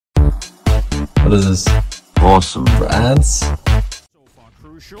What is this? Awesome brands. So far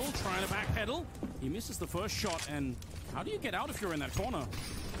crucial, trying to backpedal. He misses the first shot, and how do you get out if you're in that corner?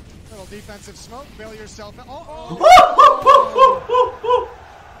 Little defensive smoke, bail yourself. Not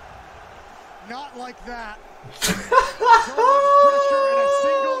like that. So much pressure and a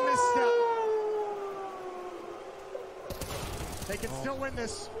single misstep. They can still win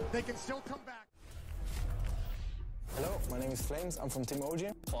this. They can still come back. Hello, my name is Flames. I'm from Team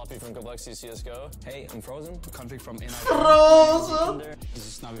OG. Floppy from Galaxy CSGO. Hey, I'm Frozen. Country from NIP. Frozen! This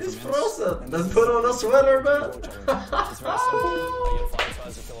is Snappy It's from Frozen! Then put on a sweater, man! It's very simple. I get 5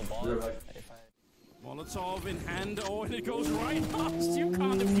 tries to kill a ball. Molotov in hand, oh, and it goes right past. You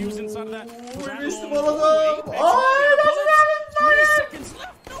can't defuse inside of that. We missed the Molotov. Molotov! Oh, it doesn't have it! 3 seconds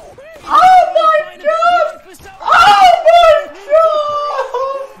left. No way! Oh my god! Oh my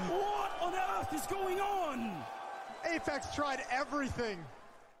god! What on earth is going on? Apex tried everything.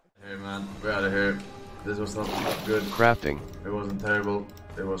 Hey man, we're out of here. This was not good. Crafting. It wasn't terrible.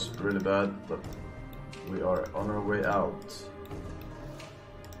 It was really bad, but we are on our way out.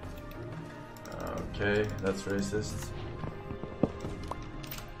 Okay, that's racist.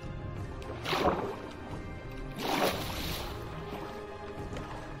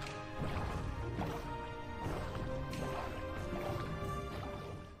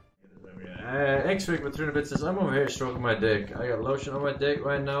 X-Rig with 300 bits says, I'm over here stroking my dick. I got lotion on my dick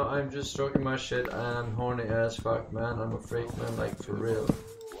right now. I'm just stroking my shit and I'm horny as fuck, man. I'm a freak, man, like for real.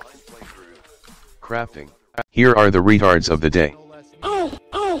 Crafting. Here are the retards of the day.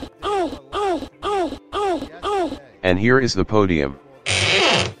 And here is the podium.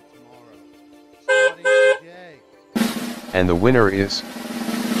 And the winner is...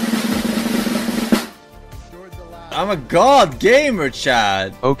 I'm a god gamer,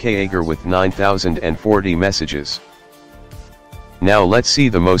 Chad! OK Ager with 9,040 messages. Now let's see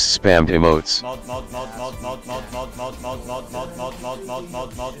the most spammed emotes.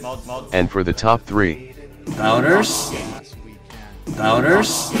 And for the top 3. Doubters.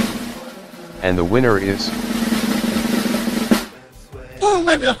 Doubters. And the winner is...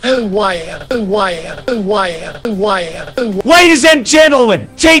 Ladies and gentlemen,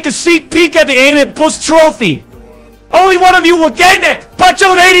 take a sneak peek at the Alien Plus trophy. Only one of you will get it! Bunch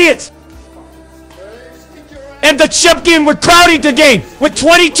of idiots! And the chip game, we're crowding the game with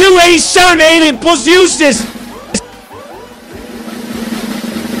 2287 Alien Plus uses.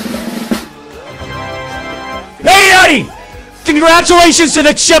 Hey, Eddie! Congratulations to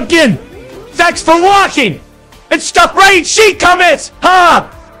the chip game. Thanks for watching. And stop writing sheet comments! Huh?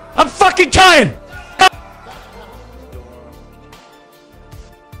 I'm fucking tired!